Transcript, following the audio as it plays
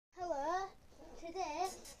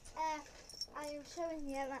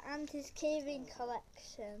aunties keyring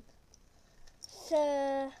collection.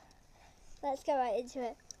 So let's get right into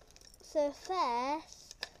it. So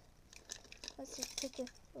first, let's just pick it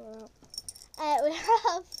up. We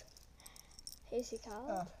have, who's he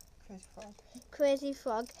called? Crazy Frog. Crazy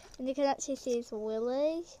Frog, and you can actually see his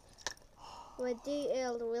willy. We're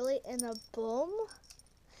detailed willy in a bum.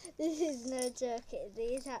 This is no joke, it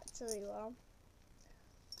is actually one.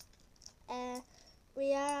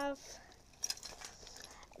 We have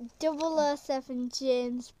 007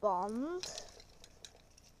 James Bond.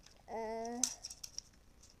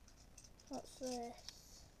 What's this?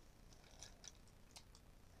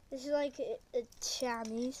 This is like a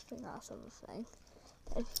Chinese thing or something.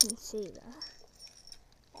 If you can see that.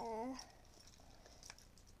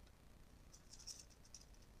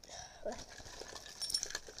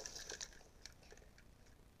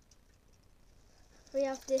 We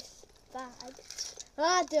have this bag. Oh,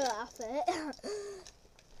 I don't have it.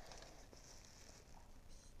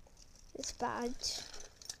 This badge.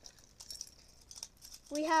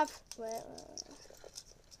 We have. Wait.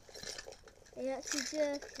 Are you actually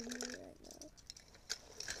jerking me right now?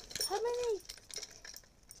 How many?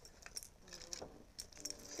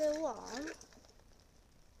 So one.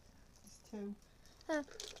 There's 2.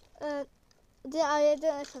 I don't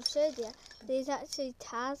know if I've showed you. There's actually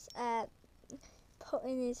Taz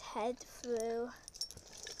putting his head through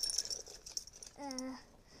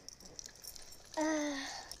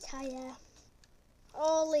tire.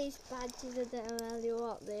 All these badges, I don't know really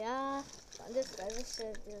what they are. I'm just going to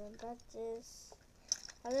show you the badges.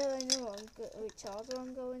 I don't really know which order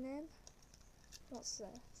I'm going in. What's this?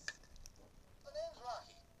 The name's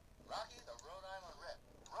Rocky. Rocky the Rhode Island Rip.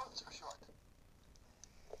 Rhodes for short.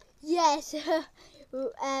 Yes,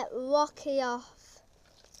 Rocky off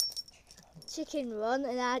Chicken Run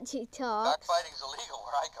and actually talks. Cockfighting's illegal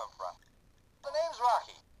where I come from. The name's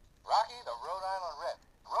Rocky. Rocky the Rhode Island Rip.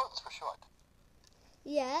 Rhodes for short.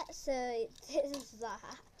 Yeah, so it is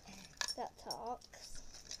that talks.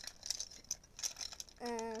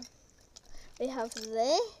 We have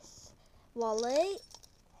this, Wally,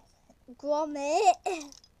 Gromit,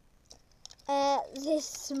 this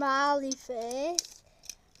smiley face.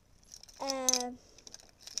 I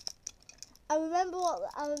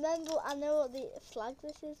know what the flag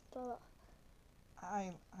this is, but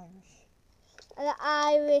I'm Irish. an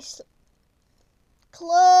Irish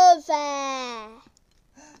clover.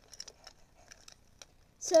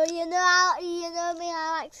 So you know me,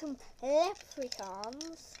 I like some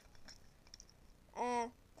leprechauns.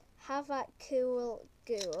 Have that cool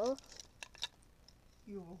ghoul.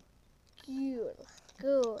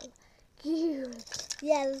 Ghoul.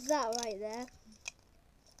 Yeah, there's that right there.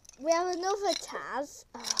 We have another Taz.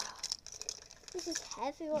 Oh, this is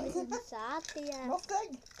heavy. What is inside here?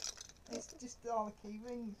 Nothing. It's just all the key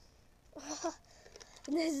rings.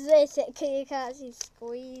 And this is it. You can't actually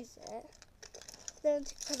squeeze it.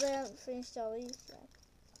 Because I haven't finished all these yet.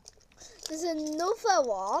 There's another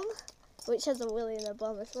one, which has a willy and a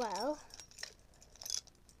bum as well.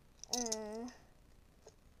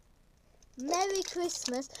 Merry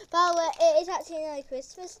Christmas. By the way, it is actually nearly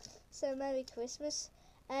Christmas, so Merry Christmas.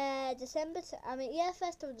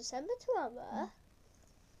 1st of December tomorrow.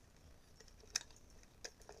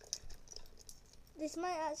 This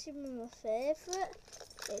might actually be my favourite.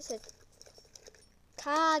 It's a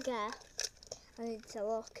Kaga. I need to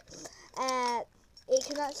look. It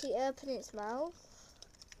can actually open its mouth.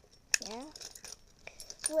 Yeah.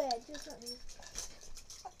 Wait, just let me.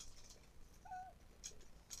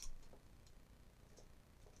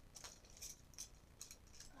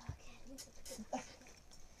 Okay.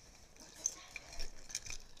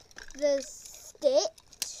 There's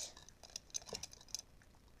Stitch.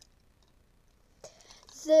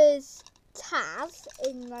 There's Taz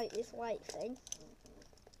in like this white thing.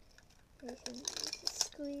 You can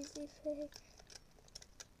squeeze the thing.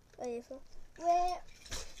 Wait.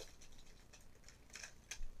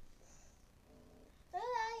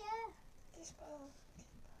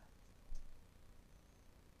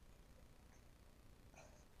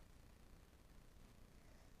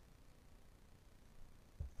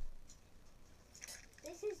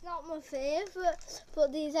 This is not my favourite,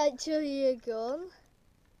 but these actually a gun.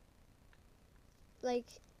 Like,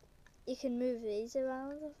 you can move these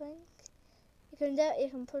around, I think. You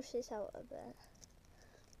can push this out a bit.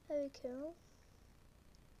 Very cool.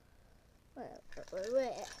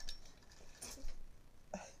 Wait.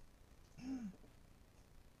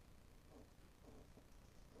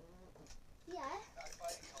 Yeah.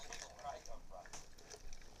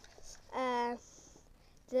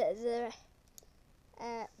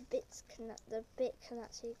 The bit can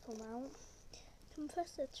actually come out. can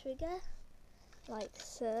press the trigger, like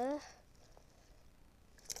so.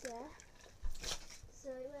 Yeah. So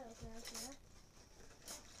it will open there.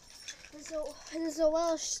 There's a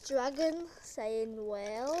Welsh dragon saying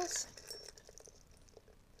Wales.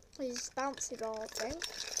 He's bouncy ball thing.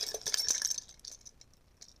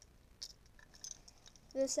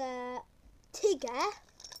 There's a Tigger.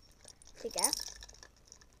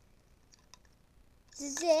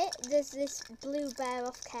 There's this blue bear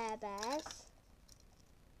off Care Bears.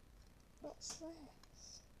 What's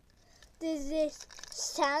this? There's this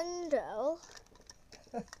sandal.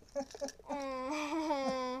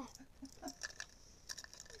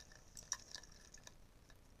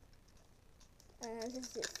 There's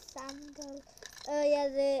this sandal. Oh yeah,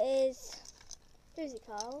 there is. Who's it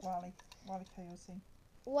called? Wally Coyote.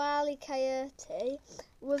 Wily Coyote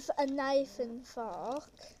with a knife and fork.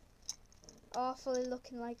 Awfully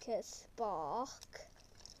looking like a spork.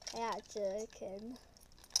 Yeah, joking.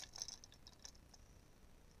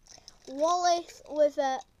 Wallace with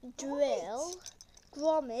a drill.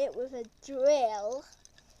 Gromit with a drill.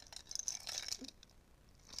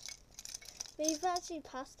 We've actually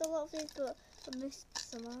passed a lot of these, but I missed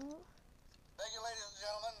some out. Thank you, ladies and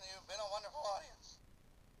gentlemen. You've been a wonderful audience.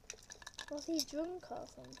 Was he drunk or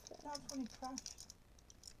something? That's when he crashed.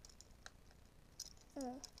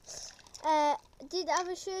 Oh. Did I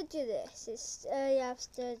ever showed you this? It's yeah, I've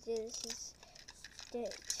showed you this. Is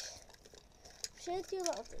Stitch. I've showed you a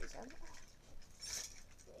lot of these.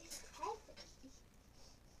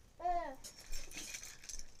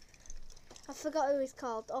 I forgot who he's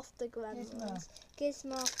called. Off the Gremlins.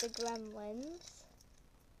 Gizmo off the Gremlins.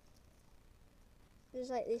 There's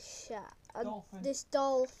like this Dolphin. this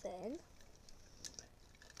dolphin.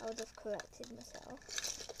 I would have corrected myself.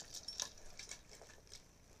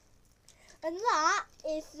 And that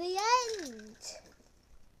is the end.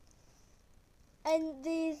 And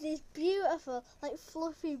there's these beautiful, like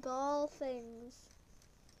fluffy ball things.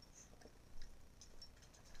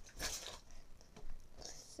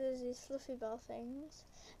 So there's these fluffy ball things.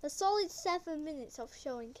 A solid 7 minutes of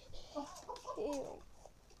showing keyring.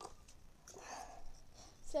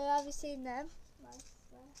 So have you seen them?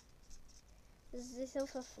 There's this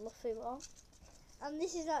other fluffy one. And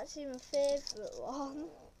this is actually my favourite one.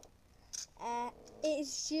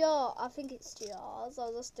 It's Jaws. I think it's Jaws,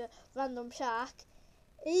 or just a random shark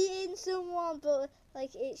eating someone, but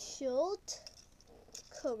like it should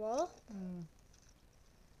come up.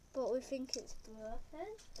 But we think it's broken,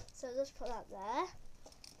 so just put that there.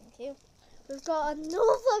 Thank you. We've got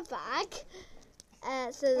another bag.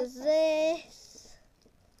 So there's this.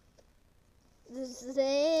 There's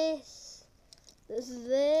this. There's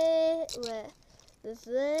this. Wait. There's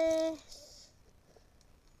this.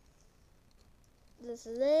 There's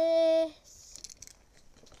this.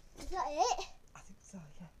 Is that it? I think so,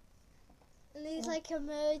 yeah. And these like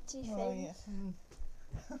emoji things.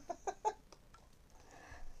 Yeah.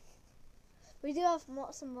 We do have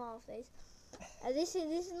lots and more of these. This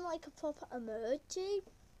isn't like a proper emoji,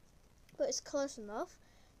 but it's close enough.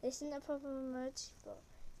 This isn't a proper emoji, but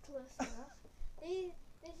close enough.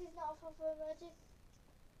 This is not a proper emoji.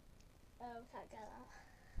 Oh, can't get that.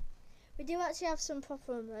 We do actually have some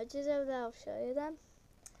proper emojis over there. I'll show you them.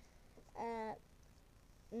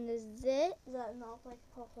 And there's this that's not like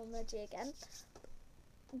a proper emoji again.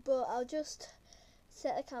 But I'll just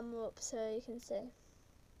set the camera up so you can see.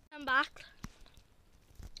 I'm back.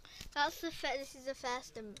 This is the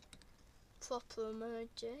first proper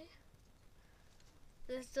emoji.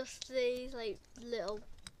 There's just these like little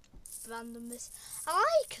random bits. I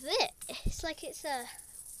like this. It's like it's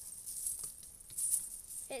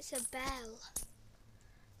a bell.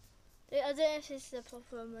 I don't know if this is a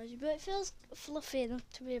proper emoji, but it feels fluffy enough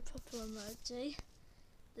to be a proper emoji.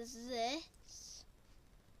 There's this.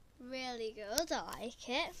 Really good. I like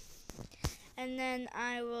it. And then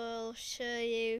I will show you